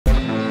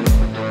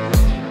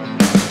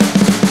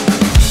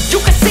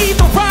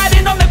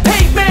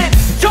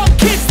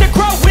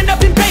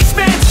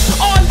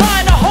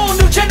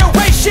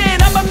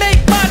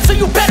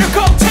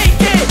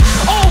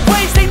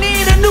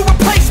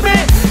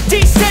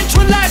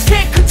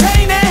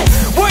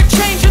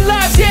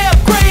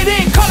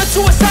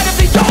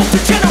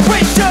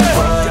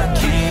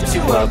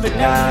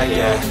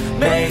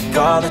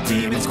all the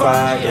demons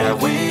quiet. Yeah,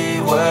 we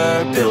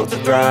were built to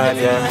thrive,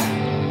 yeah.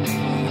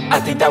 I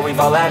think that we've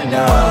all had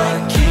enough.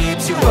 What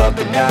keeps you up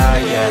at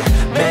night, yeah.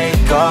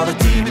 Make all the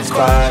demons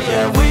quiet.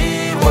 Yeah,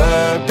 we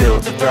were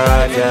built to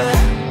thrive, yeah.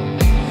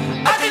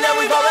 I think that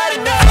we've all had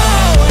enough.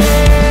 Oh,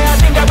 yeah, I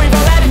think that we've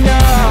all had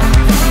enough.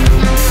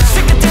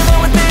 Sick of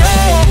dealing with the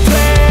old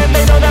plan.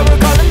 They know that we're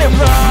calling it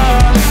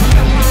wrong.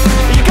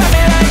 You got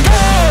me like,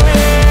 oh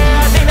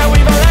yeah, I think that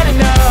we've all had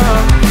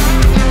enough.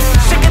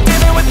 Sick of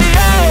dealing with the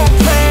old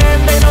plan.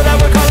 They know that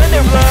we're calling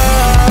it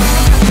wrong.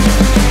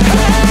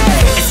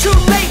 Hey, it's too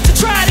late to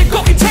try to go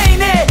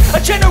contain it. A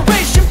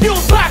generation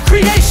fueled by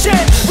creation.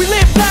 We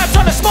live lives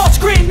on a small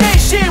screen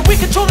nation. We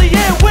control the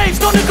airwaves,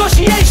 no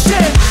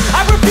negotiation.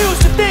 I refuse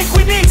to think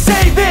we need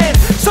saving.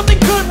 Something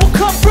good will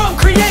come from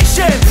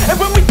creation. And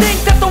when we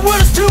think that the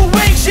world is too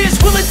anxious,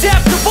 we'll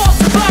adapt, evolve,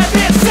 survive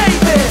and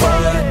save it.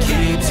 What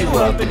keeps you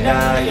up at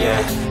night,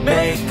 yeah.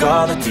 Make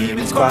all the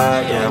demons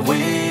quiet, yeah.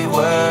 We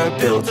were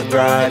built to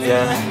thrive,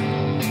 yeah.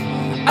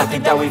 I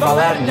think that we've all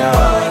had enough.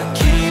 What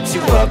keeps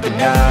you up at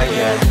night,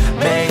 yeah.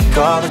 Make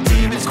all the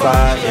demons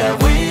quiet, yeah.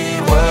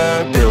 We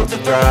were built to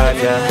thrive,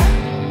 yeah.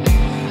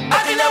 I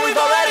think that we've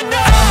all had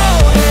enough.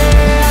 Oh,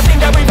 yeah, I think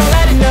that we've all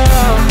had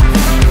enough.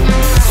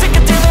 Sick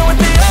of dealing with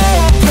the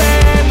old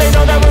plan. They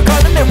know that we're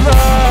calling it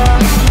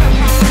wrong.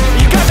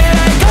 You got me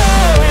like,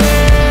 oh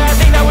yeah, I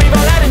think that we've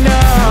all had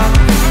enough.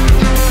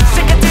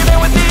 Sick of dealing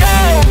with the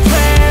old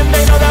plan.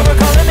 They know that we're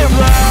calling it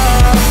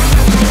wrong.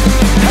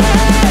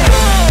 Hey,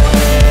 oh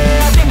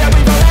yeah, I think that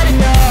we've all had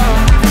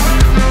enough.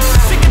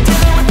 Sick of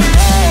dealing with the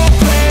old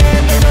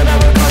plan. They know that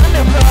we're calling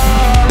it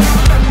wrong.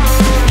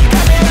 You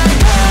got me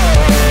like, oh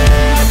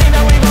yeah, I think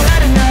that we've all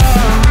had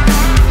enough.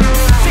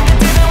 Sick of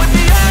dealing with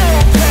the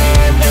old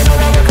plan. They know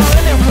that we're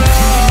calling it wrong.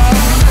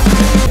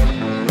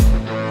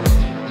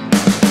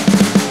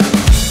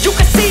 You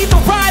can see the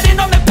writing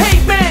on the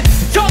pavement.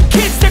 Young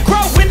kids, they're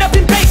growing up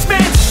in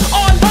basements.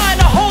 Online,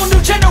 a whole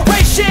new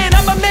generation.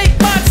 I'ma make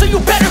mine, so you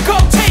better go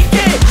take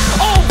it.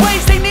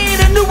 Always, they need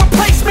a new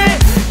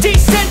replacement.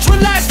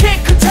 Decentralized,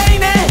 can't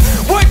contain it.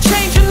 We're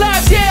changing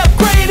lives, yeah,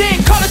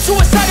 upgrading. Call it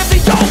suicide of the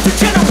older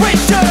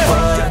generation.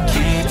 What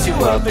keeps you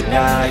up at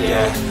night,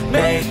 yeah.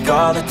 Make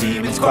all the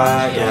demons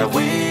quiet, yeah.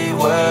 We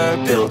were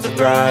built to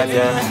thrive,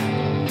 yeah.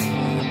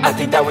 I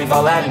think that we've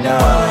all had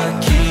enough.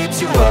 What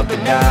keeps you up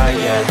at night,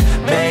 yeah.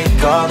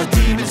 Make all the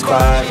demons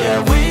quiet, yeah.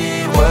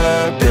 We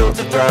were built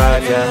to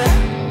thrive, yeah.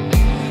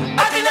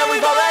 I think that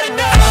we've all had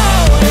enough.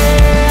 Oh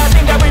yeah, I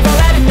think that we've all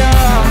had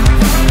enough.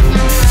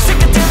 Sick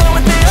of dealing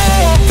with the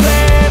old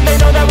plan. They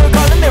know that we're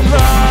calling it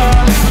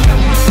wrong.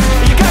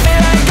 You got me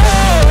like,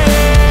 oh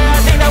yeah, I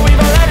think that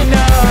we've all had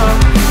enough.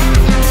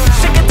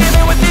 Sick of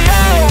dealing with the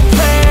old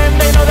plan.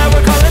 They know that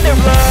we're calling it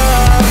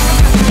wrong.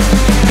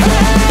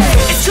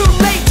 Hey, it's too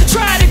late to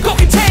try to go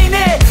contain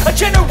it. A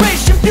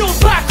generation fueled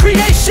by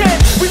creation.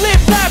 We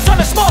live lives on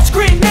a small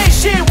screen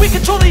nation. We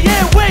control the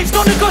airwaves,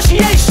 no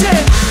negotiation.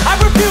 I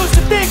refuse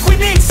to think we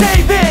need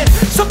saving.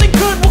 Something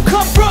good will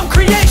come from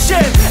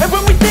creation. And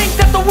when we think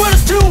that the world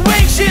is too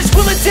anxious,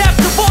 we'll adapt,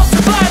 evolve,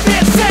 survive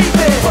and save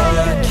it.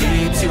 What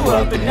keeps you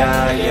up at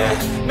night, yeah.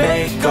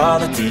 Make all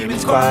the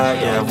demons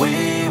quiet, yeah.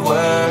 We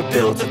were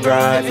built to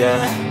thrive, yeah.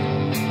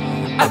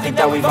 I think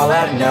that we've all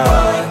had enough.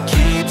 What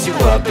keeps you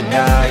up at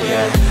night,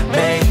 yeah.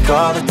 Make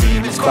all the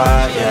demons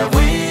quiet, yeah.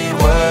 We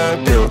were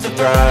built to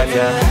thrive,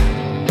 yeah.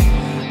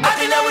 I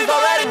think that we've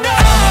all had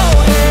enough.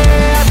 Oh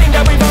yeah, I think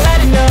that we've all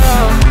had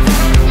enough.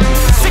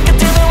 Sick of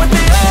dealing with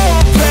the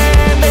old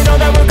plan. They know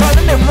that we're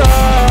calling it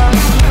wrong.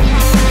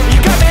 You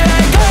got me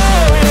like,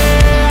 oh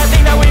yeah, I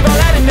think that we've all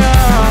had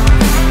enough.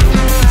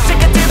 Sick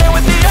of dealing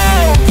with the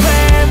old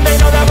plan. They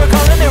know that we're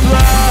calling it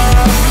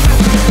wrong.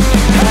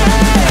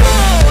 Hey,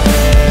 oh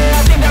yeah,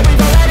 I think that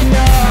we've all had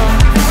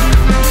enough.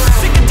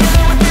 Sick of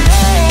dealing with the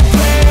old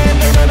plan.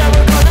 They know that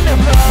we're calling it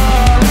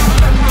wrong.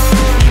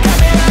 You got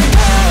me like,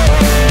 oh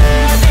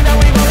yeah, I think that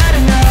we've all had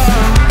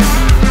enough.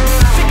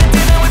 Sick of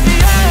dealing with the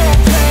old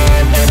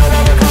plan. They know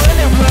that we're calling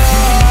it wrong.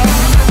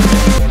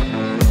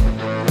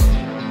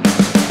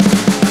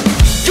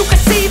 You can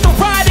see the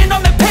writing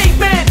on the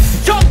pavement.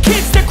 Young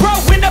kids, they're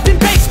growing up in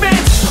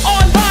basements.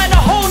 Online,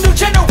 a whole new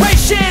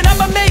generation.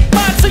 I'ma make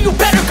mine, so you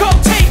better go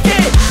take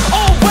it.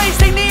 Always,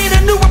 they need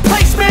a new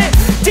replacement.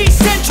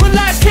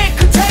 Decentralized, can't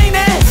contain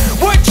it.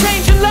 We're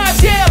changing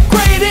lives, yeah,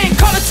 upgrading.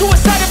 Call it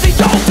suicide of the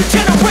older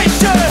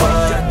generation.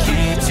 What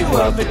keeps you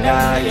up at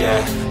night,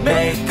 yeah.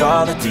 Make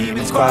all the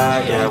demons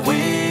quiet, yeah.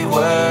 We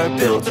were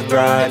built to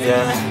thrive,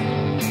 yeah.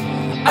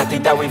 I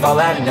think that we've all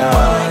had enough.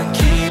 What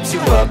keeps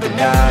you up at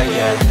night,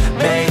 yeah.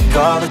 Make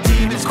all the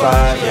demons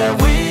quiet, yeah.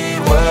 We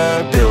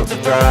were built to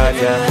thrive,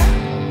 yeah.